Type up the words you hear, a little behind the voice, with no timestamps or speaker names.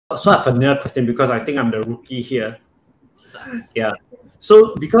sort of another question because I think I'm the rookie here. Yeah.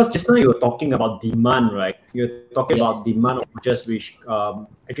 So because just now you were talking about demand, right? You're talking about demand of watches, which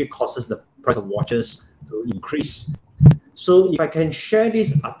actually causes the price of watches to increase. So if I can share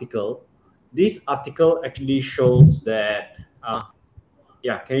this article actually shows that,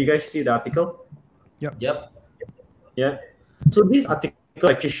 yeah, can you guys see the article? Yep. Yeah. So this article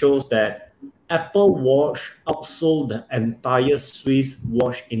actually shows that Apple Watch outsold the entire Swiss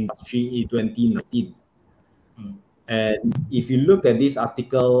watch industry in 2019. And if you look at this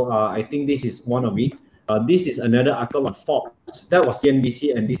article, I think this is one of it. This is another article on Forbes. That was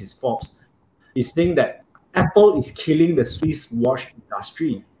CNBC, and this is Forbes. It's saying that Apple is killing the Swiss watch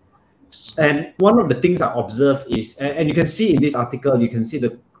industry. And one of the things I observed is, and you can see in this article, you can see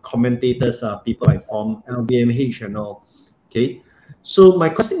the commentators, people like from LVMH and all. Okay, so my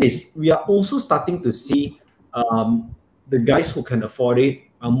question is, we are also starting to see the guys who can afford it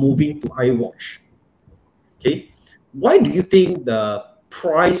are moving to iWatch. Okay, why do you think the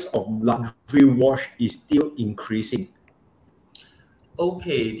price of luxury watch is still increasing?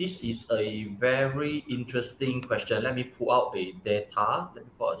 Okay, this is a very interesting question. Let me pull out a data. Let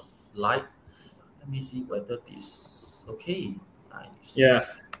me pull a slide. Let me see whether this. Okay, nice. Yeah.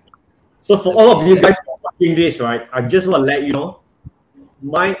 So for all of you guys watching this, right, I just want to let you know,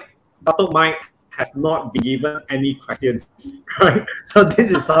 Dato Mike has not been given any questions, right? So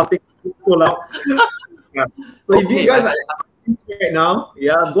this is something to pull out. Yeah. So if you guys are right now,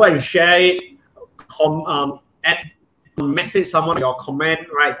 yeah, go and share it. Message someone or comment,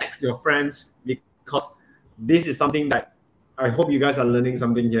 right? Text your friends, because this is something that I hope you guys are learning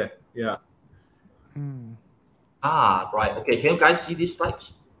something here. Yeah. Right. Okay. Can you guys see these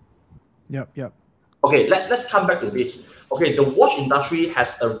slides? Yep. Okay, let's come back to this. Okay, the watch industry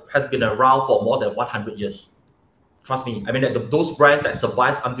has been around for more than 100 years. Trust me. I mean, those brands that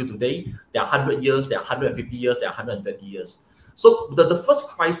survives until today, they're 100 years, they're 150 years, they're 120 years. So the first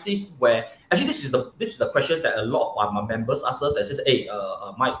crisis where actually this is the question that a lot of my members ask us and says, hey,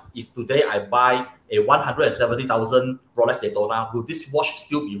 Mike, if today I buy a 170,000 Rolex Daytona, will this watch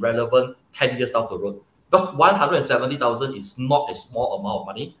still be relevant 10 years down the road? Because 170,000 is not a small amount of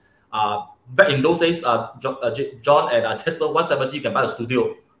money. Back in those days, John and Tesla 170, you can buy a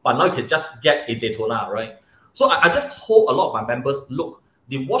studio, but now you can just get a Daytona, right? So I just hope a lot of my members look.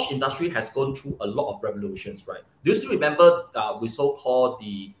 The watch industry has gone through a lot of revolutions, right? Do you still remember we so-called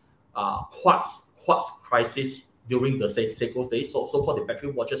the quartz crisis during the Seiko's days, so-called the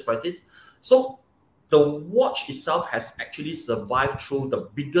battery watches crisis? So the watch itself has actually survived through the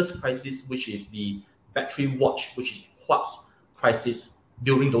biggest crisis, which is the battery watch, which is quartz crisis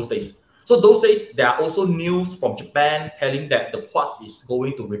during those days. So those days, there are also news from Japan telling that the quartz is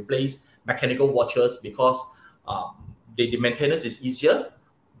going to replace mechanical watches because the maintenance is easier.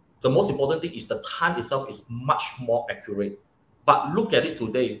 The most important thing is the time itself is much more accurate. But look at it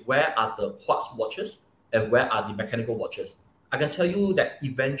today, where are the quartz watches and where are the mechanical watches? I can tell you that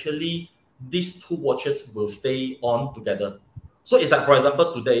eventually these two watches will stay on together. So it's like, for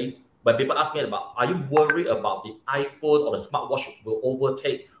example, today, when people ask me about, are you worried about the iPhone or the smartwatch will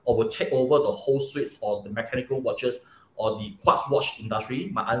overtake or will take over the whole suites of the mechanical watches or the quartz watch industry?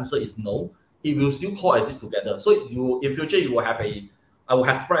 My answer is no. It will still coexist together. So in future, I will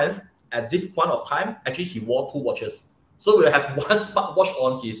have friends at this point of time. Actually, he wore two watches. So we'll have one smartwatch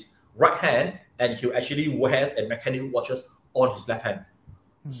on his right hand, and he actually wears a mechanical watches on his left hand.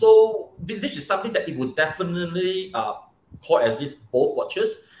 So this is something that it would definitely coexist both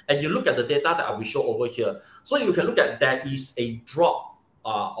watches. And you look at the data that I will show over here. So you can look at there is a drop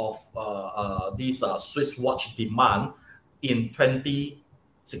of this Swiss watch demand in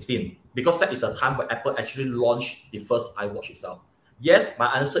 2016, because that is the time when Apple actually launched the first iWatch itself. Yes, my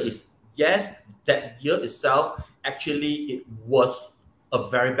answer is yes, that year itself, actually, it was a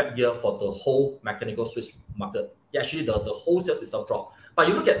very bad year for the whole mechanical Swiss market. Actually, the whole sales itself dropped. But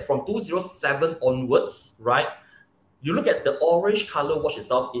you look at from 2007 onwards, right? You look at the orange color watch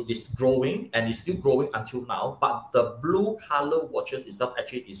itself, it is growing and it's still growing until now. But the blue color watches itself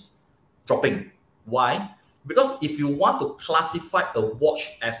actually is dropping. Why? Because if you want to classify a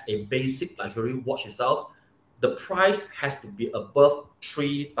watch as a basic luxury watch itself, the price has to be above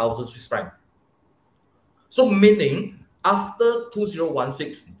 3,000 Swiss francs. So meaning after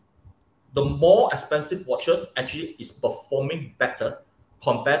 2016, the more expensive watches actually is performing better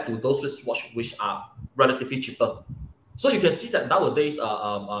compared to those Swiss watches which are relatively cheaper. So you can see that nowadays,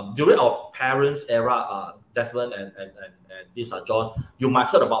 during our parents' era, Desmond and this John, you might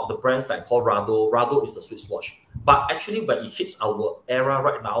heard about the brands that called Rado. Rado is a Swiss watch. But actually, when it hits our era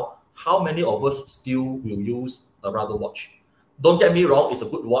right now, how many of us still will use a Rado watch? Don't get me wrong, it's a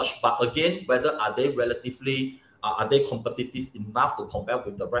good watch, but again, whether are they relatively, are they competitive enough to compare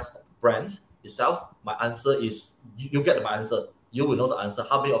with the rest of the brands itself? My answer is, you get my answer. You will know the answer.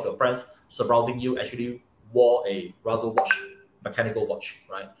 How many of your friends surrounding you actually wore a Rado watch, mechanical watch,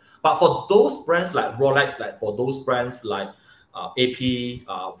 right? But for those brands like Rolex, like for those brands like AP,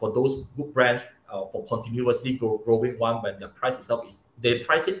 for those good brands, for continuously growing one, when the price itself is, they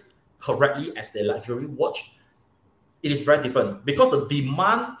price it correctly as a luxury watch, it is very different, because the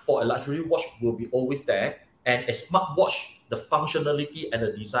demand for a luxury watch will be always there, and a smart watch, the functionality and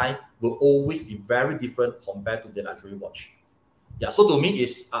the design will always be very different compared to the luxury watch. Yeah, so to me,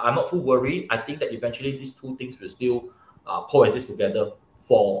 I'm not too worried. I think that eventually these two things will still coexist together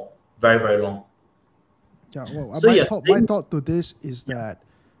for very, very long. Yeah, well, So my thought to this is that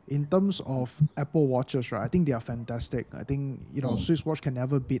in terms of Apple watches, right, I think they are fantastic. I think, you know, Swiss watch can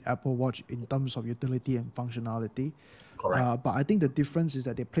never beat Apple watch in terms of utility and functionality. Correct. But I think the difference is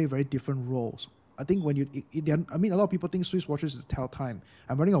that they play very different roles. I think when I mean, a lot of people think Swiss watches is tell time.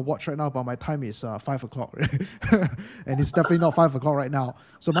 I'm wearing a watch right now, but my time is 5 o'clock, and it's definitely not 5 o'clock right now.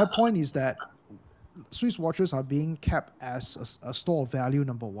 So my point is that Swiss watches are being kept as a store of value,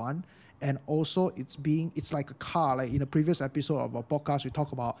 number one. And also it's like a car. Like in a previous episode of our podcast, we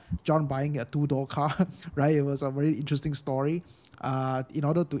talked about John buying a 2-door car, right? It was a very interesting story in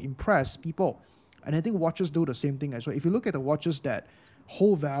order to impress people. And I think watches do the same thing as well. If you look at the watches that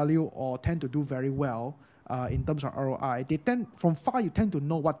hold value or tend to do very well in terms of ROI, from far you tend to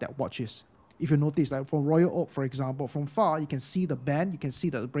know what that watch is. If you notice, like from Royal Oak, for example, from far you can see the band, you can see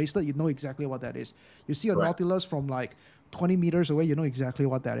the bracelet, you know exactly what that is. You see a Nautilus from like 20 meters away, you know exactly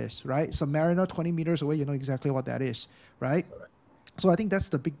what that is, right? Submariner 20 meters away, you know exactly what that is, right? So I think that's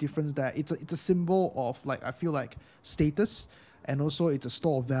the big difference, that it's a symbol of, like, I feel like status, and also it's a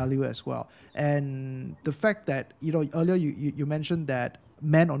store of value as well. And the fact that, you know, earlier you mentioned that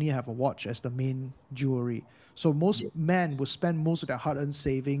men only have a watch as the main jewelry. So most men will spend most of their hard-earned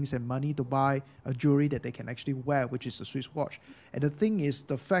savings and money to buy a jewelry that they can actually wear, which is a Swiss watch. And the thing is,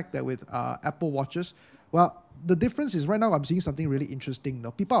 the fact that with Apple watches, well, the difference is right now I'm seeing something really interesting.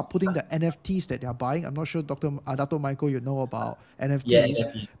 Though people are putting the NFTs that they are buying. I'm not sure, Dato Michael, you know about NFTs.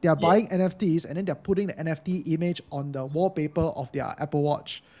 Yeah, they are buying NFTs, and then they're putting the NFT image on the wallpaper of their Apple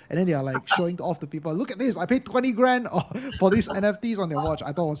Watch, and then they are like showing off to people. Look at this! I paid 20 grand for these NFTs on their watch.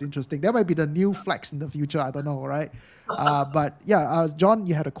 I thought it was interesting. That might be the new flex in the future. I don't know, right? But yeah, John,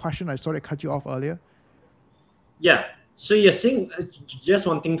 you had a question. I sorry I cut you off earlier. Yeah. So you're saying, just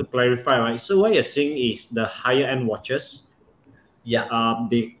one thing to clarify, right? So what you're saying is the higher end watches,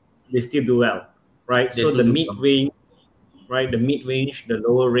 they still do well, right? So the mid range, right? The mid range, the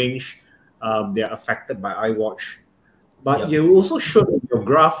lower range, they are affected by iWatch. But you also showed in your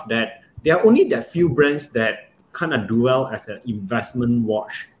graph that there are only that few brands that kind of do well as an investment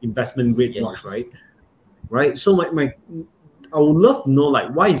watch, investment grade watch, right? Right. So I would love to know, like,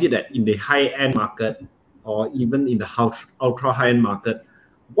 why is it that in the high end market, or even in the ultra high-end market,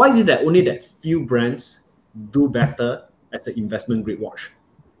 why is it that only that few brands do better as an investment grade watch?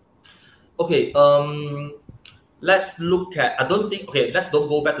 Okay, let's look at, let's don't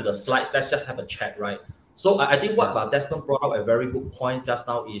go back to the slides. Let's just have a chat, right? So I think what Desmond brought up a very good point just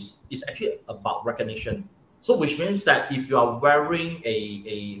now is actually about recognition. So which means that if you are wearing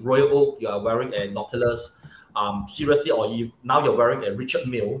a Royal Oak, you are wearing a Nautilus, seriously, or now you're wearing a Richard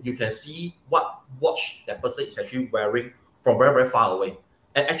Mille, you can see what watch that person is actually wearing from very, very far away.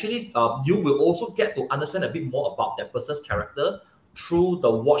 And actually, you will also get to understand a bit more about that person's character through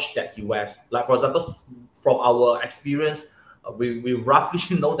the watch that he wears. Like, for example, from our experience, we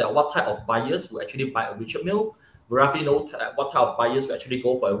roughly know that what type of buyers will actually buy a Richard Mille. We roughly know what type of buyers will actually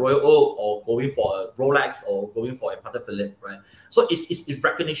go for a Royal Oak, or going for a Rolex, or going for a Patek Philippe, right? So it's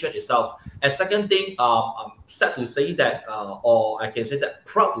recognition itself. And second thing, I'm sad to say that, or I can say that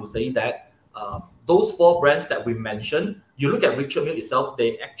proud to say that, those four brands that we mentioned, you look at Richard Mille itself,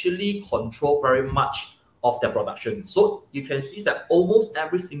 they actually control very much of their production. So you can see that almost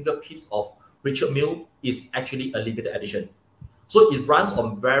every single piece of Richard Mille is actually a limited edition. So it runs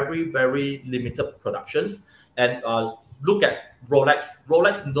on very, very limited productions. And look at Rolex.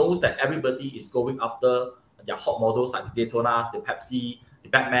 Rolex knows that everybody is going after their hot models like the Daytonas, the Pepsi, the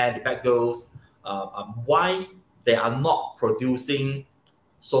Batman, the Batgirls. Why they are not producing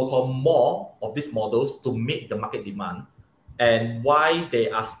so-called more of these models to meet the market demand, and why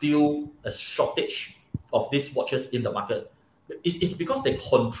there are still a shortage of these watches in the market? It's because they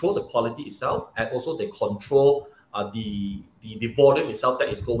control the quality itself, and also they control the volume itself that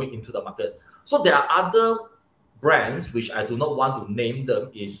is going into the market. So there are other brands, which I do not want to name them,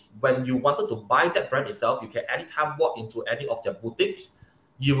 is when you wanted to buy that brand itself, you can anytime walk into any of their boutiques,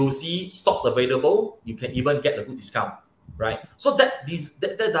 you will see stocks available. You can even get a good discount, right? So that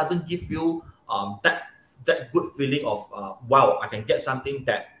doesn't give you that good feeling of wow, I can get something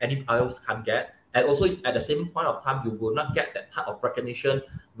that anyone else can't get. And also at the same point of time, you will not get that type of recognition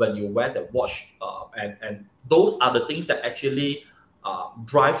when you wear the watch. And those are the things that actually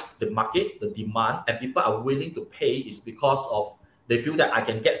drives the market, the demand, and people are willing to pay is because of they feel that I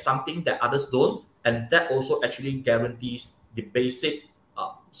can get something that others don't, and that also actually guarantees the basic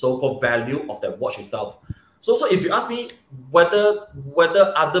so-called value of the watch itself. So if you ask me whether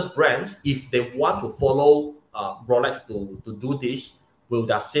other brands, if they want to follow Rolex to do this, will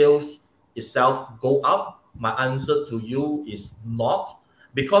their sales itself go up? My answer to you is not,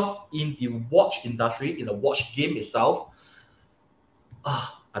 because in the watch industry, in the watch game itself,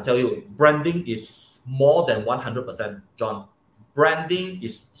 I tell you, branding is more than 100%, John. Branding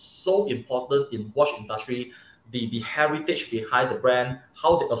is so important in watch industry. The heritage behind the brand,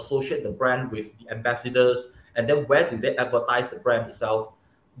 how they associate the brand with the ambassadors, and then where do they advertise the brand itself.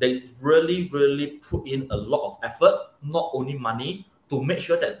 They really, really put in a lot of effort, not only money, to make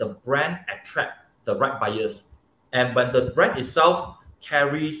sure that the brand attract the right buyers. And when the brand itself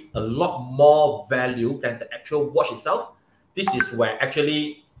carries a lot more value than the actual watch itself, this is where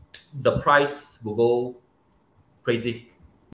actually the price will go crazy.